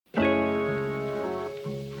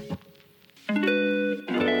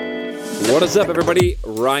What is up, everybody?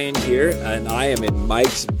 Ryan here, and I am in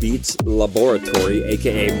Mike's Beats Laboratory,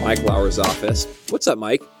 aka Mike Lauer's office. What's up,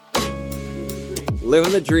 Mike?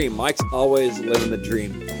 Living the dream. Mike's always living the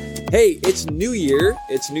dream. Hey, it's New Year.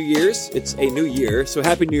 It's New Year's. It's a new year. So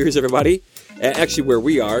happy New Year's, everybody. And actually, where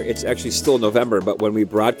we are, it's actually still November, but when we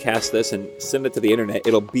broadcast this and send it to the internet,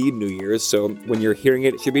 it'll be New Year's. So when you're hearing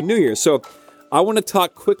it, it should be New Year's. So I want to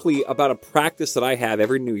talk quickly about a practice that I have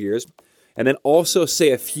every New Year's, and then also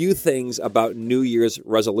say a few things about New Year's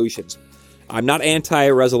resolutions. I'm not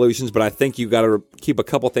anti-resolutions, but I think you got to keep a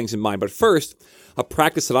couple things in mind. But first, a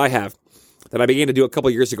practice that I have that I began to do a couple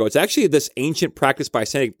years ago. It's actually this ancient practice by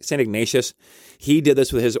St. Ignatius. He did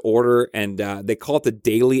this with his order, and they call it the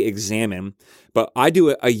daily examen. But I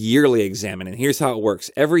do a yearly examen, and here's how it works.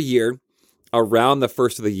 Every year, around the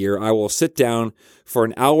first of the year, I will sit down for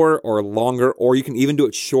an hour or longer, or you can even do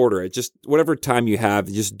it shorter. Just whatever time you have,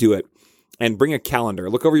 just do it. And bring a calendar.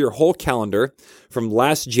 Look over your whole calendar from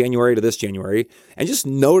last January to this January, and just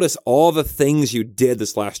notice all the things you did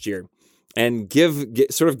this last year, and give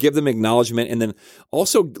them acknowledgement, and then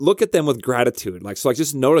also look at them with gratitude. Like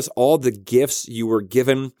just notice all the gifts you were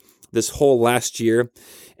given this whole last year,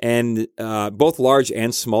 and both large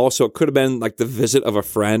and small. So it could have been like the visit of a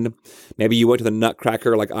friend. Maybe you went to the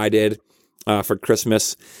Nutcracker like I did. For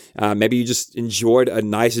Christmas. Maybe you just enjoyed a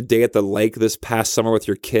nice day at the lake this past summer with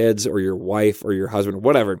your kids or your wife or your husband,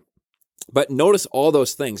 whatever. But notice all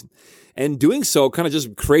those things. And doing so kind of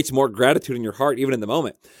just creates more gratitude in your heart, even in the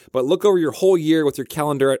moment. But look over your whole year with your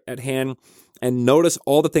calendar at hand and notice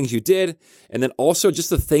all the things you did. And then also just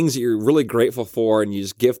the things that you're really grateful for. And you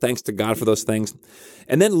just give thanks to God for those things.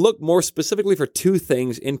 And then look more specifically for two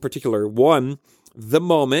things in particular. One, the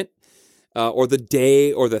moment. Or the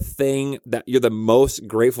day or the thing that you're the most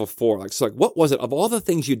grateful for. Like, what was it? Of all the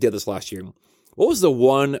things you did this last year, what was the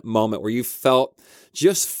one moment where you felt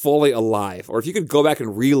just fully alive? Or if you could go back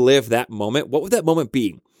and relive that moment, what would that moment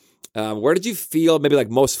be? Where did you feel maybe like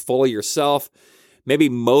most fully yourself? Maybe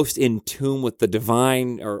most in tune with the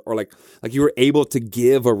divine, or like you were able to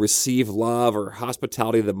give or receive love or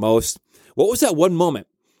hospitality the most? What was that one moment?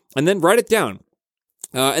 And then write it down.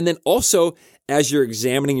 And then also, as you're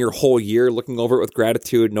examining your whole year, looking over it with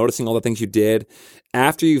gratitude, noticing all the things you did,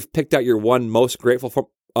 after you've picked out your one most grateful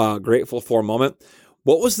for moment,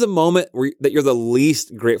 what was the moment that you're the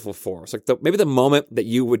least grateful for? It's like maybe the moment that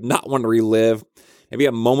you would not want to relive, maybe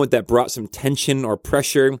a moment that brought some tension or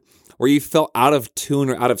pressure, where you felt out of tune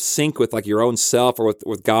or out of sync with like your own self or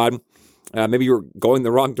with God. Maybe you were going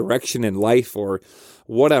the wrong direction in life or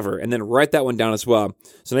whatever, and then write that one down as well.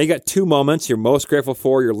 So now you got two moments you're most grateful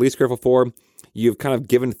for, you're least grateful for. You've kind of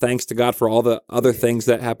given thanks to God for all the other things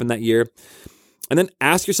that happened that year. And then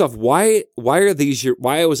ask yourself, why was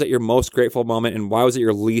that your most grateful moment, and why was it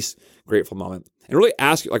your least grateful moment? And really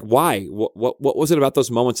ask, like, why? What was it about those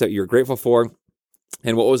moments that you're grateful for?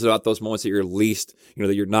 And what was it about those moments that you're least,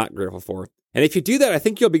 that you're not grateful for? And if you do that, I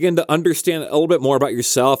think you'll begin to understand a little bit more about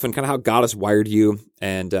yourself and kind of how God has wired you.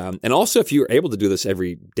 And also, if you're able to do this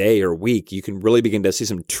every day or week, you can really begin to see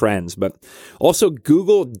some trends. But also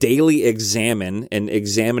Google Daily Examen, and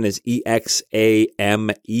examen is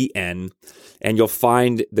EXAMEN, and you'll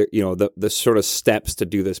find the sort of steps to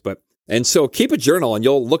do this. And so keep a journal, and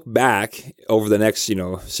you'll look back over the next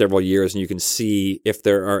several years, and you can see if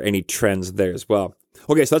there are any trends there as well.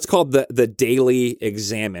 Okay, so that's called the daily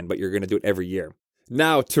examen, but you're going to do it every year.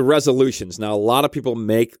 Now, to resolutions. Now, a lot of people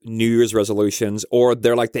make New Year's resolutions, or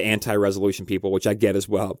they're like the anti-resolution people, which I get as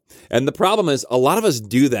well. And the problem is, a lot of us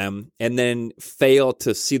do them and then fail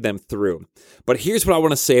to see them through. But here's what I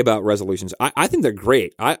want to say about resolutions. I think they're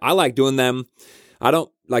great. I like doing them. I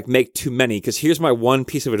don't like make too many, because here's my one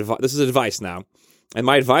piece of advice. This is advice now. And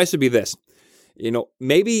my advice would be this.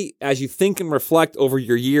 Maybe as you think and reflect over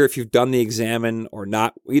your year, if you've done the examen or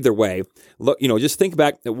not, either way, look, just think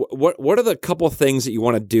back. What are the couple of things that you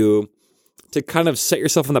want to do to kind of set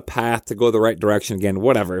yourself on the path to go the right direction again,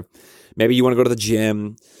 whatever. Maybe you want to go to the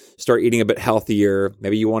gym, start eating a bit healthier.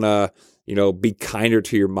 Maybe you want to, be kinder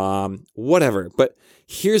to your mom, whatever. But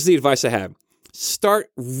here's the advice I have. Start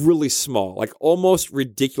really small, like almost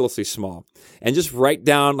ridiculously small, and just write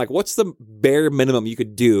down like what's the bare minimum you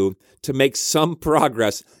could do to make some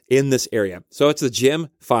progress in this area. So it's the gym,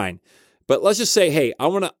 fine. But let's just say, hey,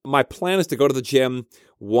 my plan is to go to the gym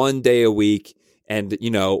one day a week and,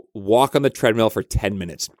 walk on the treadmill for 10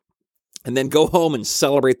 minutes. And then go home and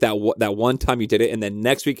celebrate that one time you did it, and then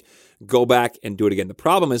next week go back and do it again. The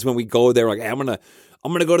problem is when we go there, like, hey, I'm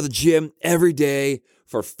gonna go to the gym every day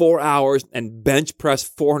for 4 hours and bench press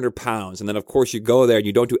 400 pounds. And then, of course, you go there and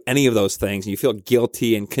you don't do any of those things, and you feel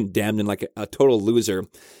guilty and condemned and like a total loser,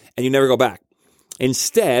 and you never go back.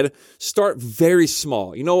 Instead, start very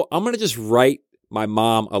small. I'm going to just write my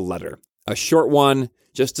mom a letter, a short one,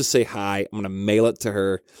 just to say hi. I'm going to mail it to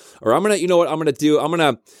her. Or I'm going to, what I'm going to do? I'm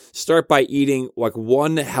going to start by eating like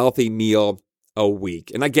one healthy meal a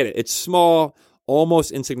week. And I get it. It's small,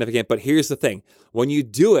 almost insignificant. But here's the thing. When you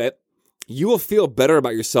do it, you will feel better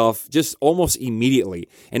about yourself just almost immediately.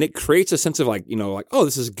 And it creates a sense of oh,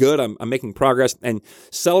 this is good. I'm making progress. And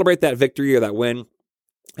celebrate that victory or that win.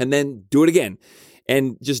 And then do it again.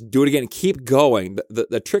 And just do it again. Keep going.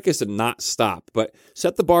 The trick is to not stop, but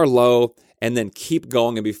set the bar low and then keep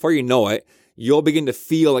going. And before you know it, you'll begin to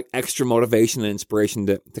feel like extra motivation and inspiration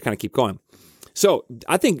to kind of keep going. So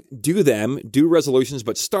I think do resolutions,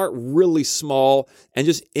 but start really small and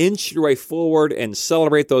just inch your way forward and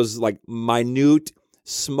celebrate those like minute,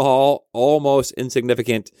 small, almost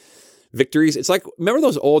insignificant victories. It's like, remember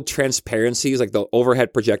those old transparencies, like the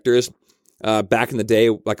overhead projectors back in the day,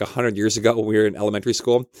 like 100 years ago when we were in elementary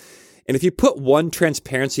school? And if you put one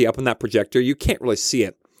transparency up on that projector, you can't really see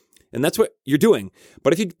it. And that's what you're doing.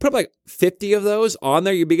 But if you put like 50 of those on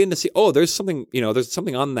there, you begin to see, oh, there's something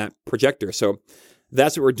on that projector. So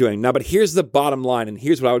that's what we're doing. Now, but here's the bottom line, and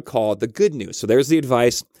here's what I would call the good news. So there's the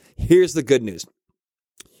advice. Here's the good news.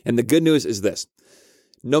 And the good news is this.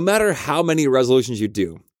 No matter how many resolutions you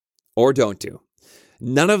do or don't do,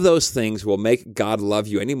 none of those things will make God love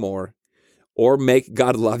you any more or make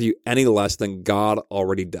God love you any less than God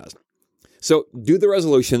already does. So do the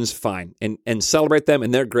resolutions, fine, and celebrate them,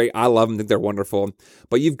 and they're great. I love them, I think they're wonderful.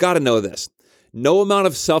 But you've got to know this. No amount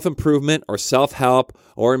of self-improvement or self-help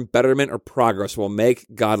or embetterment or progress will make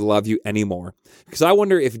God love you anymore. Because I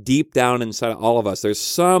wonder if deep down inside of all of us, there's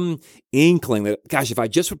some inkling that, gosh, if I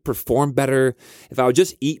just would perform better, if I would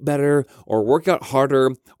just eat better or work out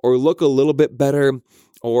harder or look a little bit better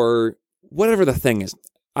or whatever the thing is.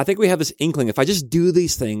 I think we have this inkling. If I just do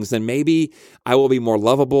these things, then maybe I will be more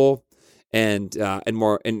lovable. And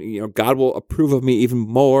God will approve of me even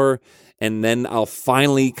more, and then I'll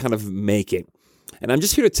finally kind of make it. And I'm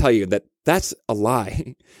just here to tell you that that's a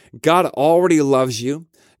lie. God already loves you.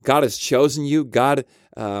 God has chosen you. God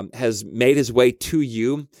has made his way to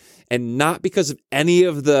you, and not because of any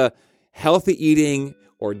of the healthy eating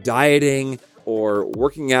or dieting or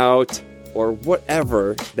working out or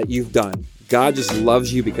whatever that you've done. God just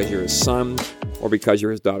loves you because you're his son or because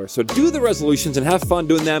you're his daughter. So do the resolutions and have fun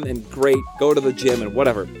doing them, and great, go to the gym and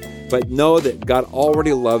whatever. But know that God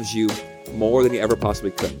already loves you more than he ever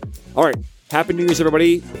possibly could. All right. Happy New Year's,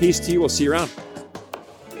 everybody. Peace to you. We'll see you around.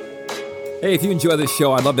 Hey, if you enjoy this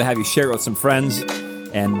show, I'd love to have you share it with some friends.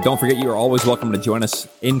 And don't forget, you are always welcome to join us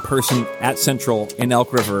in person at Central in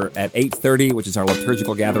Elk River at 8:30, which is our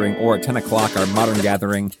liturgical gathering, or at 10 o'clock, our modern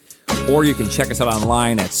gathering. Or you can check us out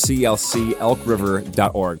online at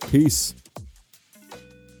clcelkriver.org. Peace.